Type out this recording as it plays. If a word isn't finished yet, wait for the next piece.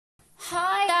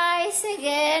Hi guys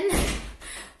again.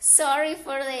 Sorry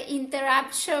for the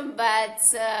interruption, but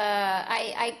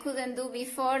I couldn't do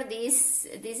before this.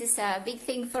 This is a big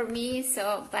thing for me,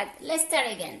 but let's start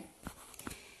again.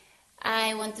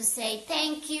 I want to say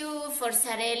thank you for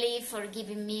Zarely for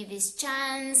giving me this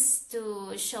chance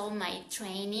to show my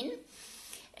training.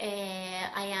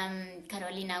 I am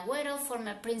Carolina Aguero,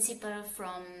 former principal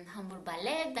from Hamburg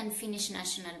Ballet and Finnish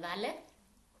National Ballet.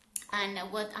 And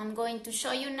what I'm going to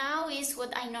show you now is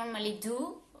what I normally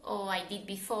do, or I did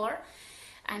before.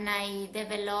 And I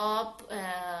develop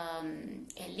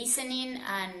listening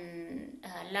and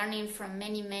learning from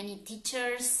many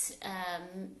teachers,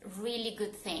 really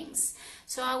good things.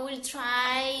 So I will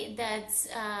try that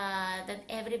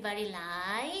everybody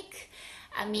like.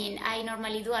 I mean, I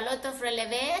normally do a lot of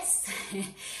releves,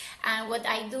 and what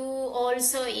I do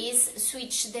also is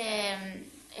switch the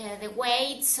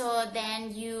weight, so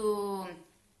then you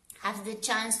have the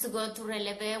chance to go to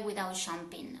releve without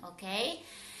jumping, okay?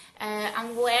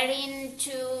 I'm wearing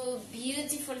two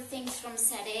beautiful things from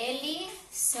Zarely,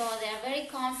 so they're very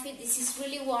comfy. This is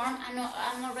really warm.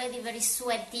 I'm already very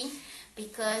sweaty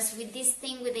because with this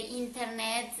thing with the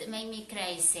internet it made me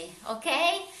crazy,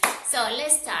 okay? So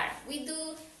let's start. We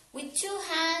do with two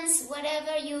hands,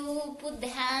 wherever you put the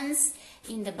hands,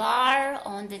 in the bar,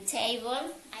 on the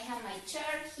table. I have my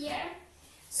chair here.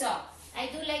 So I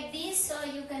do like this so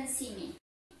you can see me.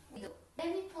 We do. Let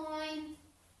me point,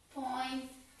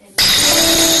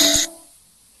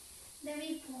 let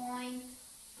me point,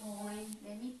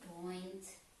 let me point.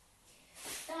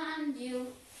 Tendu,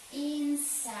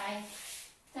 inside,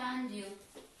 tendu,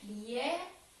 plie,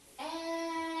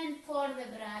 and pour the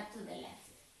bras to the left.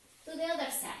 To the other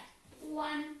side.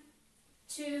 1,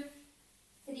 2,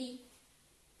 3,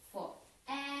 4.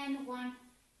 And 1,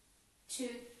 2,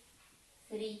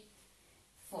 3,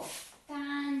 4.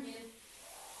 Tendu,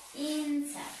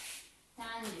 inside,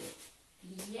 tendu,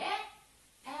 plie,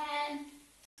 and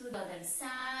to the other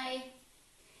side.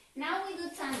 Now we do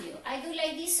tendu. I do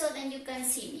like this so then you can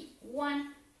see me.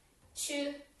 1,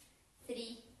 2,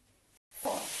 3,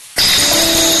 4.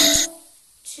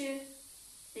 2,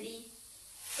 3,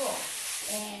 4.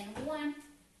 And 1,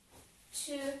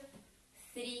 2,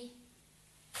 3,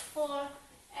 4.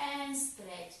 And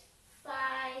stretch. 5,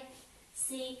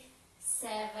 6,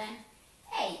 7,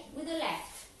 8. With the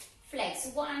left. Flex.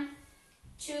 1,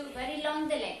 2. Very long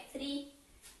the leg. 3,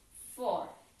 4.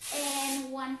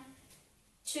 And 1,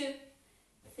 2,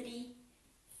 3,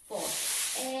 4.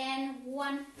 And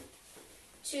 1,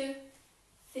 2,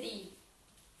 3,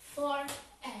 4.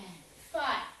 And 5,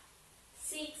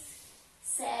 6,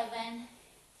 7,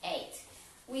 8.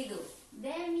 We do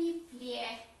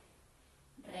demi-plie,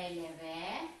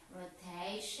 releve,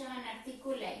 rotation,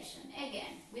 articulation.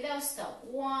 Again, without stop.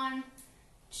 1,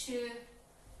 2,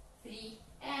 3,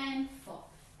 and 4.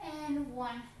 And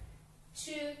 1,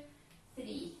 2,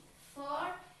 3,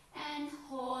 4. And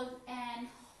hold, and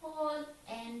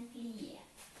plie.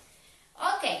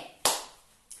 Okay,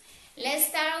 let's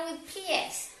start with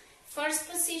plies. First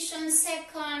position,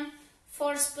 second,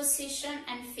 fourth position,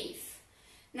 and fifth.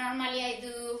 Normally I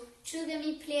do 2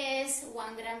 demi-plies,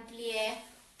 1 grand plie,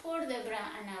 pour de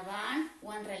bras en avant,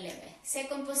 1 releve.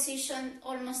 Second position,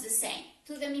 almost the same.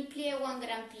 2 demi-plies, 1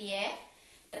 grand plie,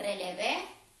 releve,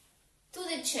 to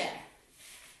the chair.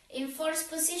 In fourth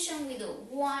position we do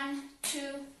 1,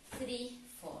 2, 3,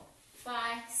 4,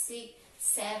 5, 6,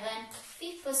 7.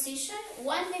 Fifth position,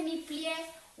 1 demi-plie,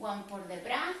 1 pour de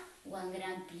bras, 1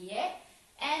 grand plie,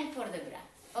 and pour de bras.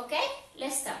 Okay?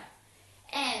 Let's start.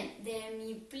 And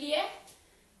demi-plie,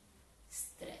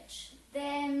 stretch.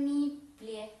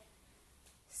 Demi-plie,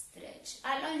 stretch.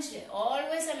 Allonge,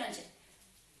 always allonge.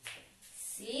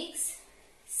 6,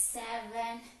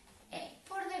 7, 8.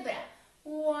 Pour de bras.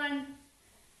 1,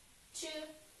 2,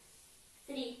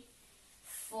 3,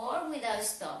 4 without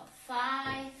stop.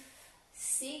 5,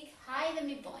 6, high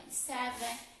demi-point.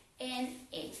 7, and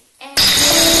 8.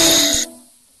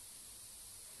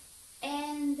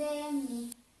 And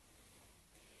demi.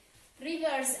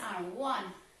 Reverse arm.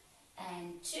 1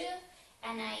 and 2.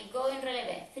 And I go in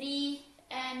releve. 3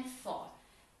 and 4.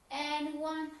 And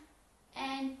 1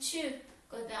 and 2.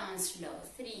 Go down slow.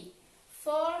 3,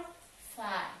 4, 5,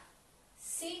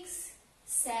 6,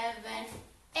 7,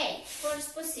 8.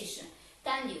 First position.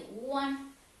 Tendu.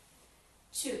 1,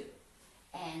 2,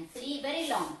 and 3. Very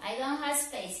long. I don't have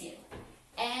space here.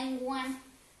 And 1,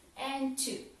 and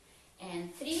 2,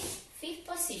 and 3. Fifth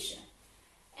position.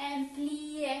 And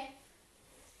plie.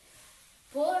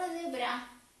 Pour de bras.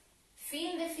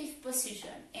 Feel the fifth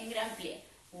position. En grand plie.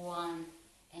 1,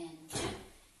 and 2,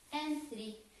 and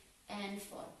 3, and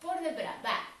 4. Pour de bras.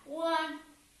 Back. 1,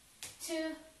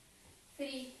 2,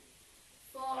 3,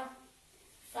 4,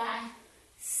 5,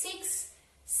 6,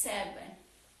 7,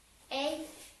 8,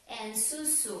 and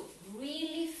susu.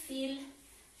 Really feel,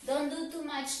 don't do too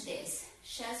much this,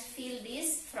 just feel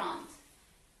this front.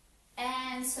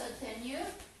 And so turn you,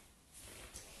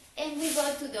 and we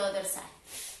go to the other side.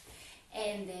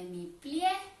 And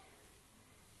demi-plie,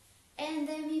 and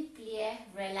demi-plie,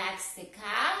 relax the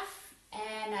calf,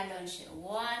 and allonge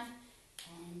 1,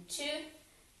 and 2,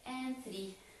 and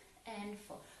 3, and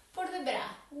 4. Pour the bras,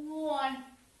 1,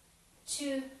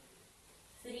 2,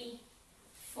 3,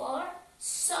 4,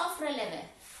 soft releve,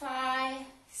 5,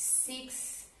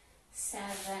 6,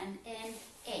 7, and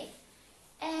 8,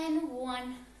 and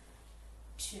 1,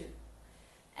 2,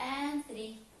 and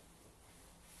 3,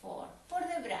 4. Pour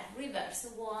the bras, reverse,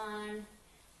 1,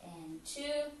 and 2,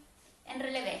 and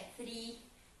releve, 3,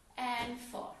 and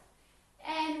 4,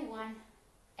 and 1,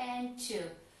 and 2.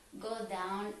 Go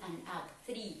down and up,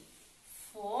 3,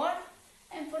 4,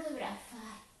 and pour the bras, 5,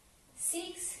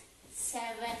 6, 7,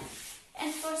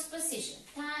 and first position,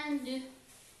 tendu,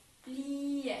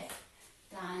 plie,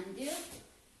 tendu,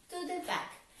 to the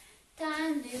back,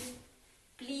 tendu,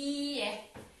 plie,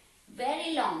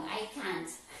 very long, I can't,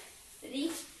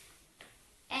 3,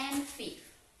 and 5,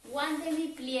 1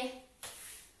 demi-plie,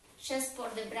 just pour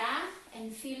the bras,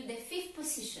 and feel the 5th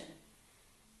position,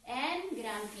 and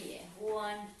grand plie,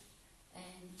 1,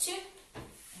 and 2,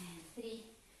 and 3,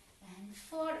 and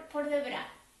 4, pour the bras,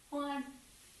 1,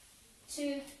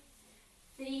 2,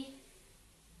 3,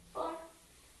 4,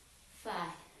 5,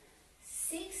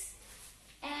 6,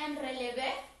 and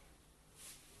releve,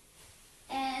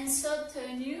 and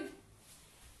soutenu,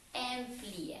 and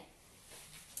plie.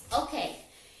 Okay,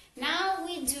 now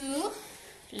we do,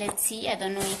 let's see, I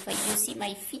don't know if you see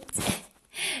my feet.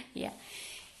 Yeah.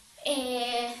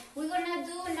 We're gonna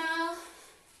do now,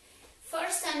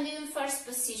 first I'm doing first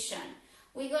position.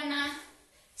 We're gonna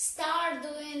start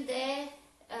doing the,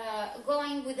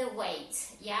 going with the weight,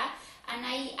 yeah? And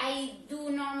I do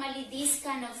normally these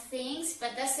kind of things,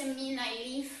 but doesn't mean I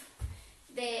leave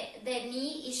the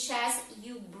knee, it's just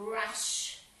you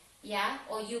brush, yeah?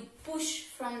 Or you push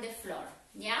from the floor,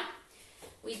 yeah?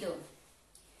 We do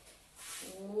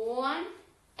 1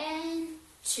 and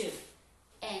 2,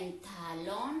 and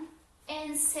talon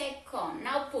and second.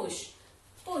 Now push,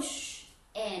 push,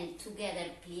 and together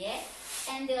plie,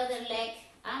 and the other leg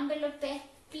envelope,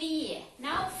 plie.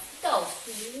 Now toes,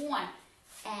 1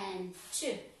 and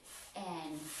 2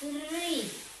 and 3,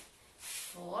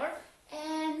 4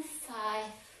 and 5,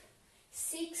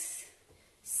 6,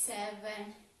 7,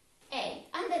 8,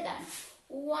 and they're done.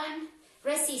 1,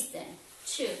 resistance,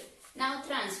 2, now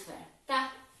transfer,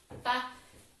 ta, pa,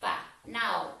 pa.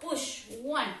 Now push,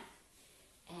 1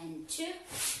 and 2,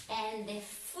 and the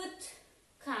foot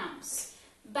comes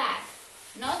back,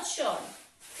 not short,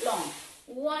 long,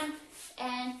 1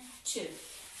 and 2,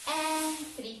 and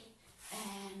 3,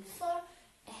 and 4,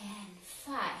 and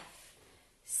 5,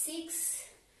 6,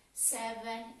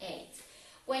 7, 8.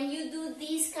 When you do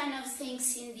these kind of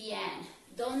things in the end,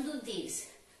 don't do this.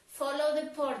 Follow the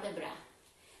port de bras.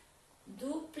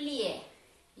 Do plie,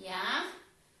 yeah?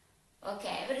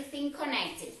 Okay, everything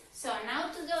connected. So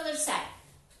now to the other side.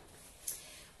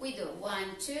 We do 1,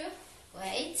 2,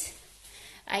 wait.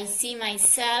 I see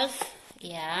myself,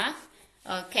 yeah,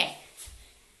 okay.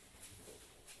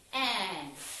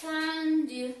 And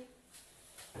tendu,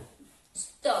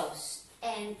 toes,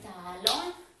 and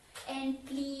talon, and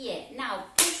plie. Now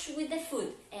push with the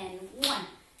foot, and 1,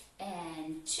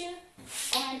 and 2,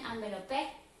 and envelope,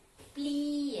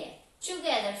 plie.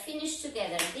 Together, finish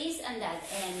together, this and that,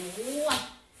 and 1,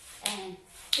 and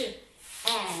 2,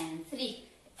 and 3,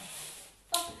 and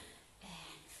 4, and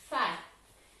 5,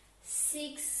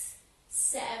 6,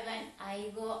 7,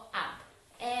 I go up,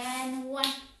 and 1,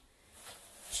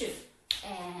 2,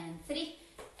 and 3,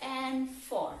 and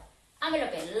 4,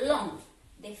 envelope, long,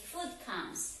 the foot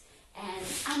comes, and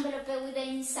envelope with the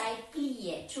inside,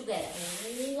 plie, together,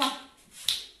 1,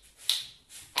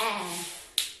 and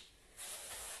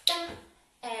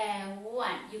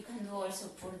 1. You can do also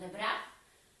pour the bras.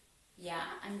 Yeah,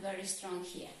 I'm very strong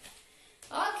here.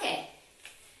 Okay,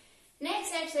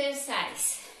 next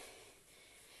exercise.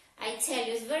 I tell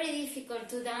you, it's very difficult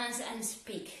to dance and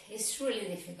speak. It's really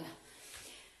difficult.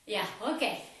 Yeah,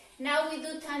 okay. Now we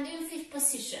do tendu in 5th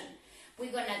position.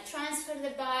 We're gonna transfer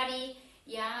the body,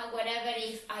 yeah, whatever,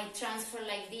 if I transfer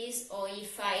like this or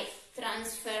if I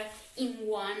transfer in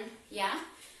 1, yeah.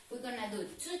 We're gonna do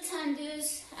 2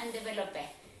 tendus and develop,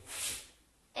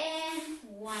 and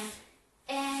 1,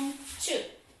 and 2,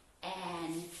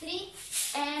 and 3,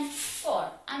 and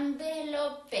 4,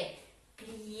 envelope,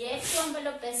 Plie to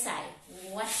envelope side.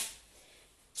 1,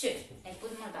 2. I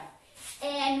put more back.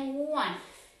 And 1,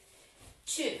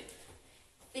 2,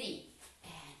 3,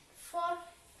 and 4,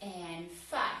 and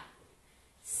 5,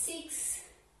 6,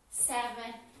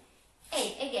 7,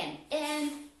 8. Again,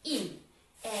 and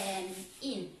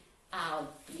in,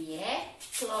 out, plie,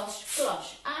 cloche,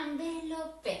 cloche,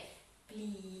 envelope,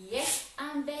 plie,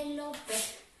 envelope,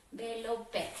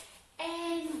 envelope,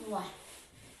 and 1,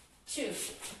 2,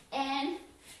 and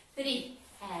 3,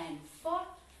 and 4,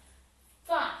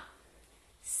 5,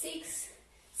 6,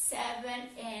 7,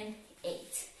 and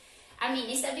 8. I mean,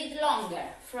 it's a bit longer.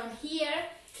 From here,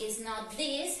 it's not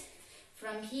this.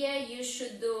 From here, you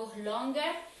should do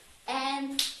longer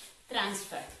and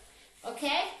transfer.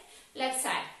 Okay? Left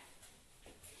side.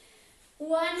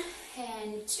 1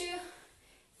 and 2,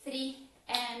 3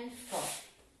 and 4.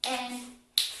 And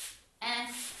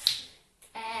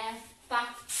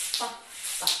pa, pa,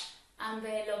 pa.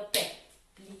 Envelope.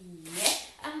 Plie.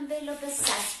 Envelope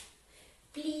side.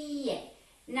 Plie.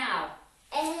 Now,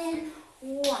 and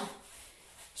 1,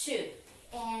 2,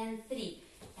 and 3,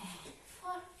 and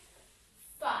 4,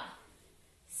 5,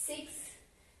 6,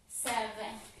 7,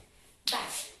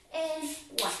 back, and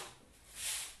 1,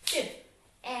 2,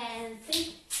 and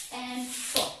 3, and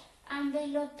 4,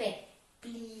 envelope,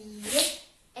 plie,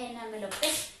 and envelope,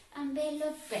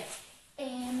 envelope,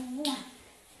 and 1,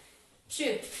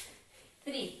 2,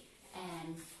 3,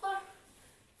 and 4,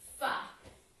 5,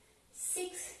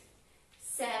 6,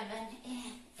 7,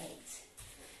 and 8.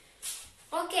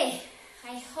 Okay,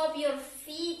 I hope your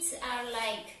feet are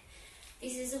like,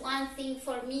 this is one thing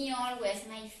for me always,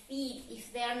 my feet,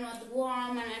 if they are not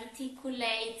warm and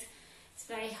articulate, it's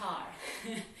very hard.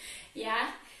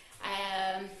 Yeah.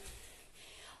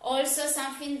 Also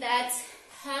something that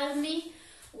helped me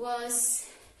was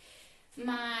when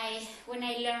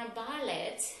I learned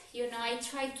ballet, you know, I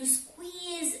tried to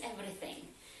squeeze everything.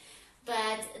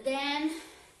 But then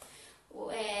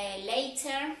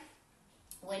later,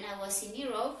 when I was in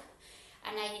Europe,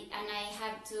 and I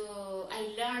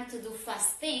learned to do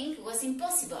fast thing, it was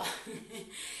impossible.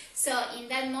 So in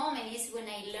that moment is when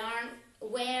I learned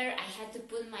where I had to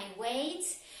put my weight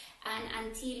and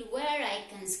until where I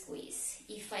can squeeze.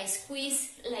 If I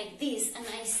squeeze like this and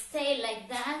I stay like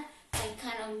that, I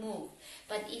cannot move.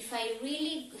 But if I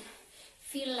really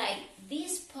feel like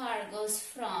this part goes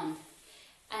front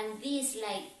and this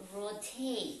like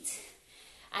rotate,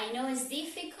 I know it's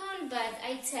difficult, but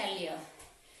I tell you,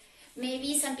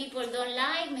 maybe some people don't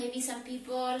like, maybe some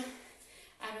people,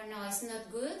 I don't know, it's not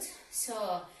good.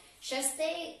 So just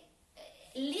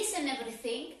listen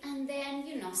everything, and then,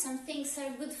 you know, some things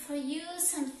are good for you,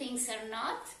 some things are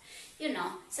not, you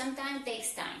know, sometimes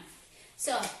takes time.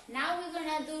 So now we're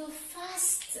gonna do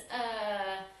fast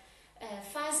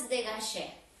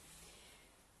dégagé.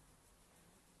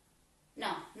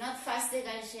 No, not fast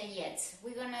dégagé yet.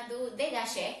 We're gonna do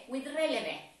dégagé with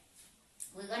relevé.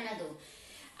 We're gonna do.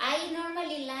 I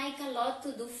normally like a lot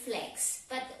to do flex,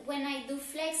 but when I do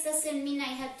flex doesn't mean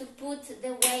I have to put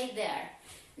the weight there.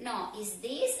 No, it's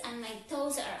this and my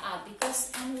toes are up because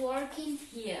I'm working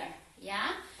here,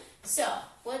 yeah? So,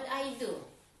 what I do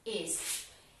is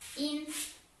in,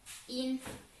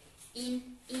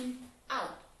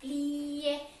 out,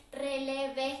 plie,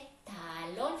 releve,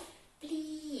 talon,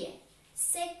 plie,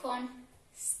 second,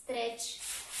 stretch,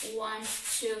 1,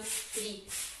 2, 3,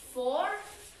 4,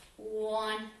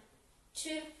 1,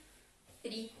 2,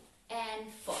 3,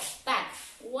 and 4. Back,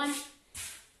 1,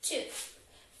 2,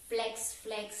 flex,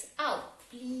 flex, out,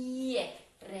 plie,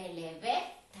 releve,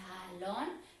 talon,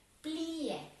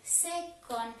 plie,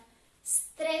 second,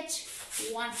 stretch,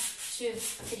 1, 2,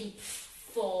 3,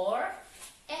 4,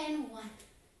 and 1,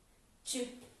 2,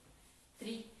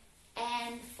 3,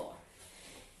 and 4.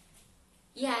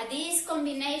 Yeah, this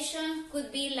combination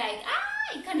could be like,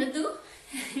 I cannot do,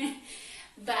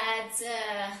 but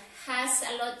has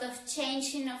a lot of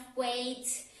changing of weight.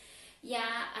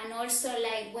 Yeah, and also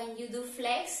like when you do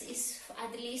flex, is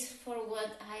at least for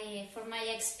my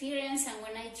experience and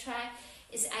when I try,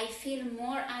 is I feel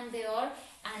more under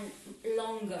and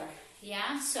longer.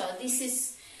 Yeah, so this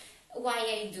is why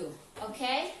I do.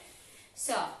 Okay,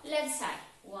 so left side,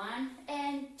 1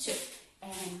 and 2,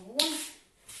 and 1,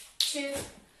 2,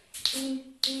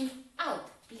 in, out,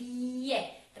 plie,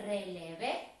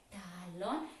 releve,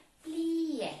 talon,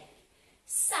 plie,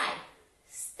 side,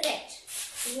 stretch,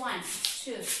 1,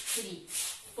 2, 3,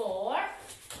 4,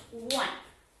 1,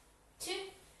 2,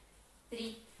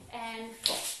 3, and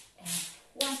 4, and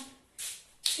 1,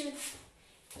 2,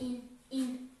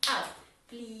 in, out,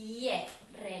 plie,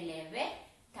 releve,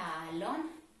 talon,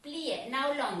 plie. Now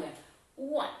longer,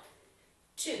 1,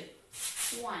 2,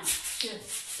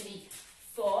 3,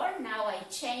 4. Now I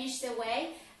change the way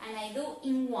and I do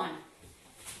in 1,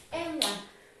 and 1,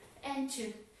 and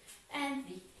 2, and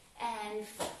 3, and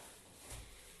 4.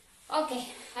 Okay,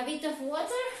 a bit of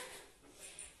water.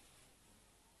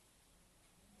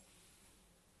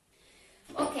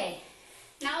 Okay,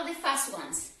 now the fast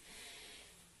ones.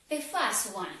 The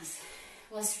fast ones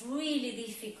was really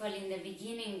difficult in the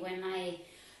beginning when I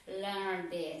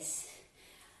learned this.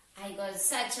 I got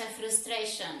such a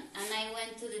frustration and I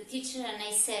went to the teacher and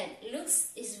I said,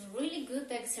 looks, it's really good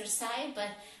exercise, but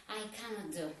I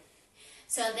cannot do.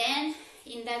 So then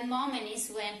in that moment is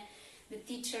when the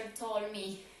teacher told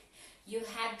me, you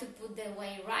have to put the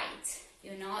weight right.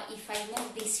 You know, if I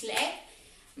move this leg,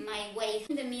 my weight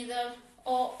in the middle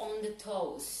or on the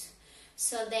toes.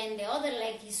 So then the other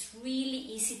leg is really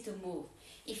easy to move.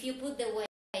 If you put the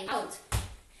weight out,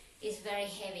 it's very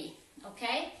heavy,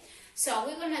 okay? So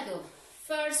we're gonna do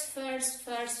first,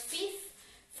 fifth,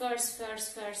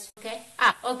 first, okay?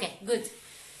 Okay, good.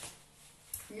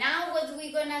 Now what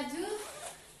we're gonna do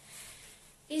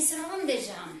is round the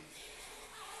jump.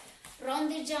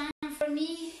 Round the jump for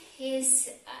me is,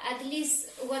 at least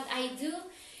what I do,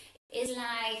 is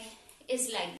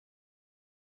like,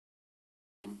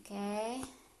 okay.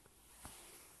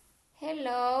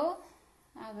 Hello,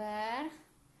 a ver,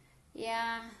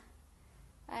 yeah,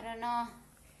 I don't know.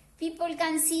 People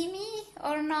can see me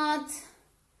or not?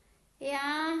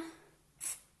 Yeah.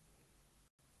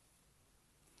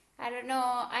 I don't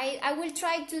know. I will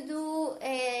try to do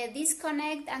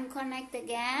disconnect and connect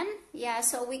again. Yeah,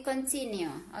 so we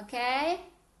continue, okay?